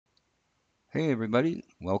Hey everybody,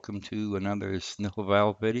 welcome to another Sniffle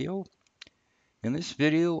Valve video. In this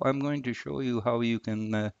video, I'm going to show you how you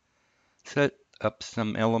can set up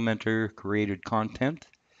some Elementor created content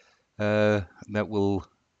that will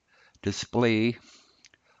display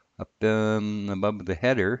up above the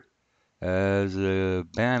header as a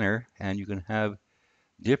banner, and you can have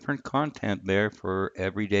different content there for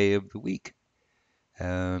every day of the week.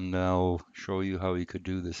 And I'll show you how you could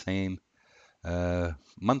do the same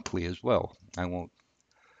monthly as well. I won't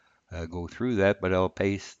go through that, but I'll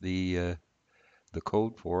paste the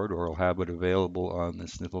code for it, or I'll have it available on the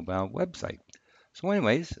Sniffle Valve website. So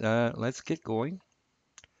anyways, let's get going.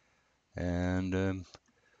 And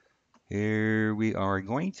here we are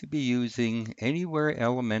going to be using Anywhere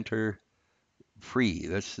Elementor Free.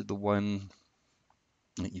 This is the one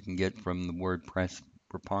that you can get from the WordPress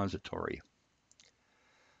repository.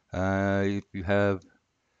 If you have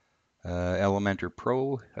Elementor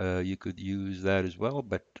Pro, you could use that as well,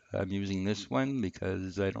 but I'm using this one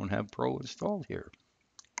because I don't have Pro installed here.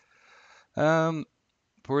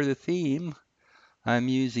 For the theme, I'm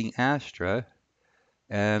using Astra,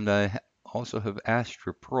 and I also have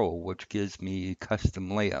Astra Pro, which gives me custom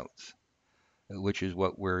layouts, which is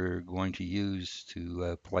what we're going to use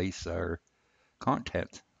to place our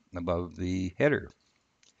content above the header.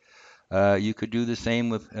 You could do the same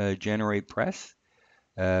with Generate Press,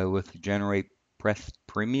 with Generate Press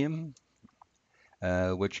Premium,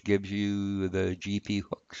 which gives you the GP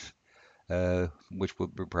hooks, which will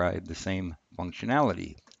provide the same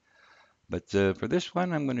functionality. But for this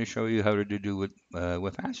one, I'm going to show you how to do it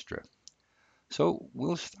with Astra. So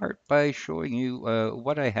we'll start by showing you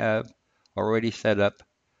what I have already set up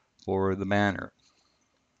for the banner.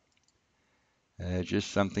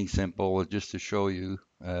 Just something simple just to show you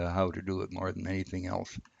how to do it more than anything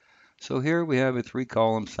else. So here we have a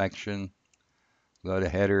 3-column section. We've got a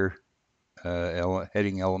header,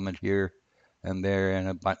 heading element here and there, and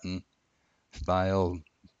a button style.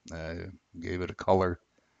 Gave it a color,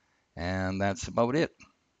 and that's about it.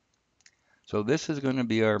 So this is going to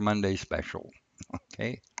be our Monday special.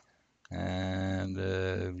 Okay, and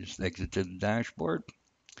just exit to the dashboard.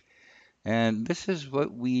 And this is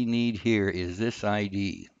what we need here is this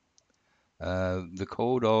ID. The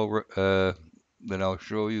code that I'll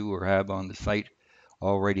show you or have on the site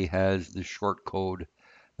already has the short code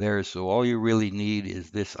there. So all you really need is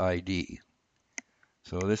this ID.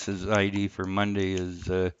 So this is ID for Monday is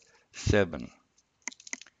 7.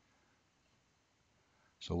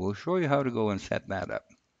 So we'll show you how to go and set that up.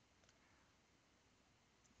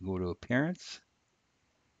 Go to Appearance,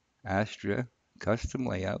 Astra, Custom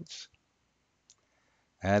Layouts,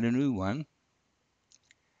 add a new one.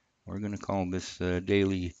 We're going to call this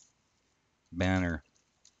Daily Banner.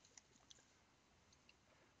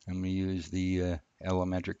 I'm going to use the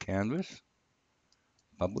Elementor canvas,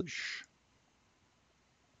 publish,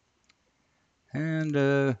 and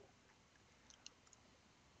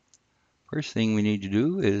first thing we need to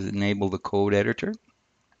do is enable the code editor.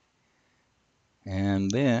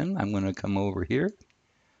 And then I'm going to come over here to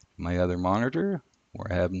my other monitor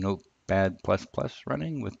where I have Notepad++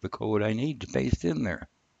 running with the code I need to paste in there.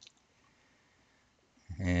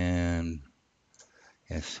 And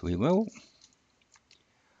yes, we will.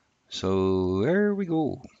 So there we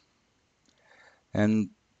go. And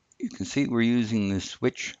you can see we're using the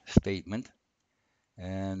switch statement,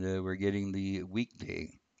 and we're getting the weekday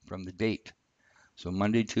from the date. So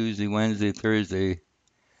Monday, Tuesday, Wednesday, Thursday,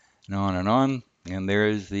 and on and on. And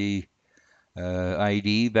there's the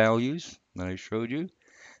ID values that I showed you.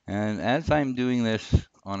 And as I'm doing this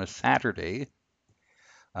on a Saturday,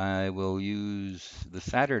 I will use the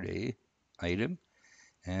Saturday item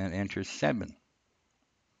and enter 7.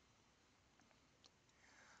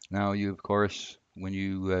 Now, you, of course, when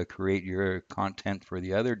you create your content for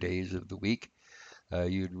the other days of the week,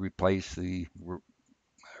 you'd replace the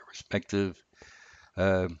respective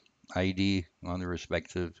ID on the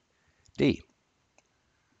respective day.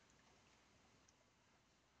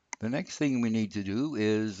 The next thing we need to do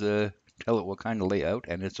is tell it what kind of layout,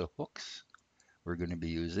 and it's a hooks we're going to be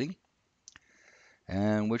using.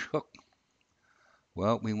 And which hook?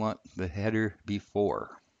 Well, we want the header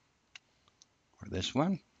before, or this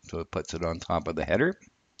one, so it puts it on top of the header.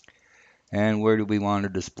 And where do we want to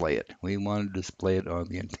display it? We want to display it on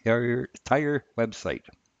the entire website.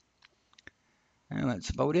 And that's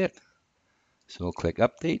about it. So we'll click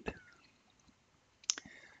Update.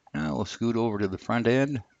 Now we'll scoot over to the front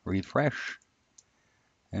end, refresh,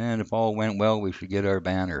 and if all went well, we should get our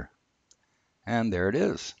banner. And there it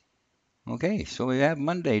is. Okay, so we have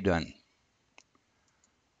Monday done.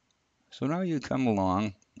 So now you come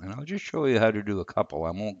along And I'll just show you how to do a couple.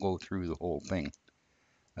 I won't go through the whole thing.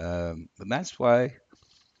 But that's why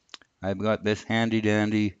I've got this handy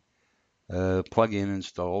dandy plugin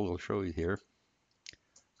installed. I'll show you here,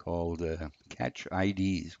 called Catch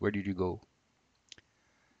IDs. Where did you go?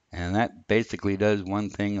 And that basically does one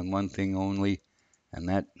thing and one thing only, and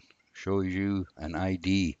that shows you an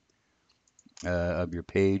ID of your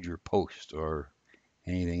page or post or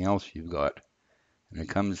anything else you've got. And it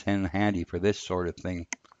comes in handy for this sort of thing.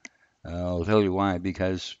 I'll tell you why,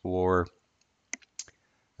 because for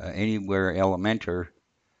Anywhere Elementor,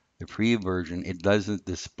 the free version, it doesn't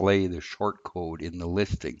display the short code in the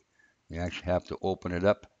listing. You actually have to open it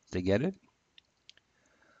up to get it.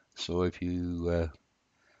 So if you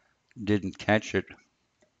didn't catch it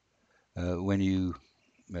when you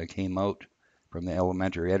came out from the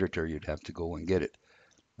Elementor editor, you'd have to go and get it.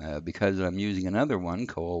 Because I'm using another one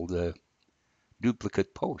called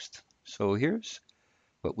Duplicate Post. So here's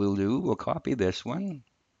what we'll do. We'll copy this one,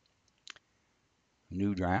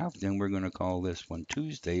 new draft, and we're going to call this one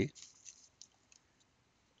Tuesday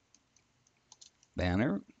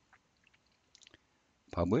banner,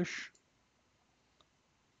 publish,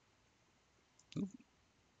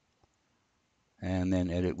 and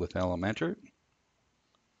then edit with Elementor.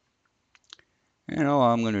 And all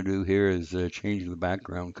I'm going to do here is change the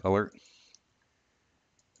background color.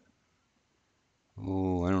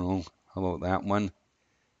 Oh, I don't know. How about that one?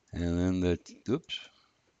 And then the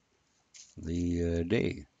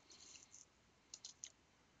day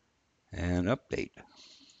and update.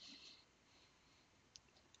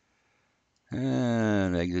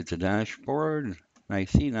 And exit the dashboard. I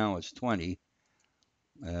see now it's 20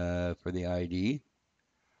 for the ID.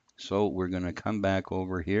 So we're going to come back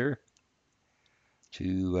over here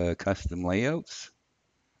to custom layouts,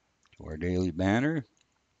 to our daily banner.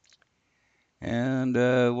 And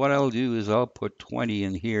what I'll do is I'll put 20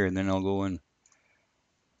 in here, and then I'll go and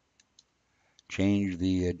change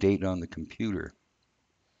the date on the computer.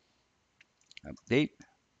 Update.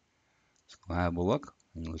 Let's go have a look,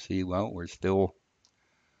 and we'll see. Well, we're still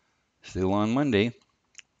on Monday,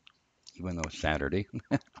 even though it's Saturday.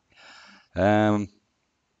 um,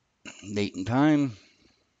 Date and time.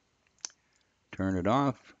 Turn it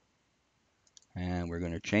off, and we're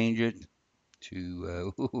going to change it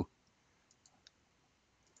to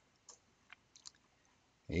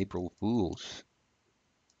April Fools.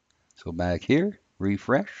 So back here,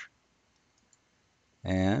 refresh,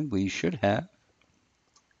 and we should have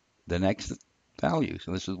the next value.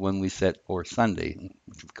 So this is when we set for Sunday.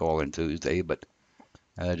 We could call it Tuesday, but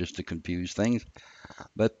just to confuse things.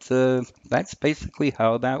 But that's basically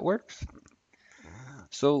how that works.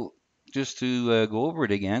 So just to go over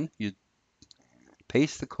it again, you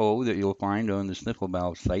paste the code that you'll find on the Sniffle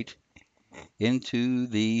Valve site into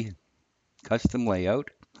the custom layout.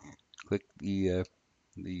 Click the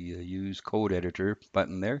Use Code Editor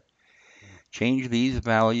button there. Change these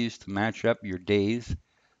values to match up your days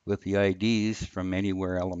with the IDs from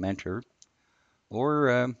Anywhere Elementor.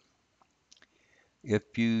 Or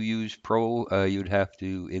if you use Pro, you'd have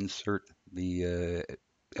to insert the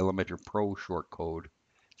Elementor Pro shortcode.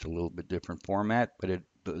 It's a little bit different format, but it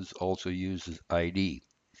does also use ID.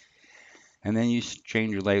 And then you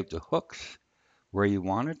change your layout to hooks where you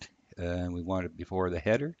want it. We want it before the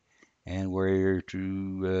header, and where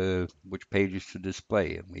to which pages to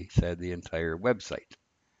display. And we said the entire website.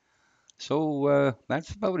 So that's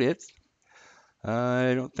about it.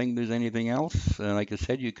 I don't think there's anything else. Like I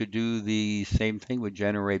said, you could do the same thing with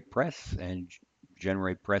Generate Press and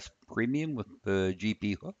Generate Press Premium with the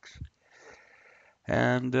GP hooks.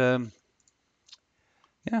 And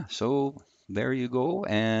yeah, so there you go.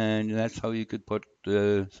 And that's how you could put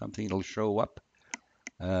something that'll show up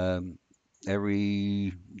um,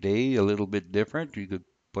 every day a little bit different. You could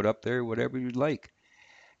put up there whatever you'd like.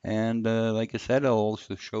 And like I said, I'll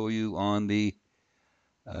also show you on the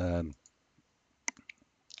um,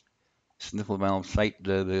 Sniffle Valve site.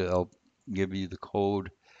 I'll give you the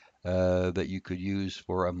code that you could use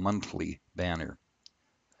for a monthly banner.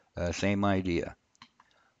 Same idea.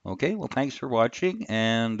 Okay, well, thanks for watching,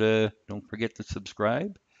 and don't forget to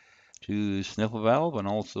subscribe to Sniffle Valve and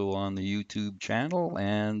also on the YouTube channel.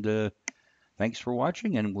 And thanks for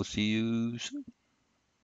watching, and we'll see you soon.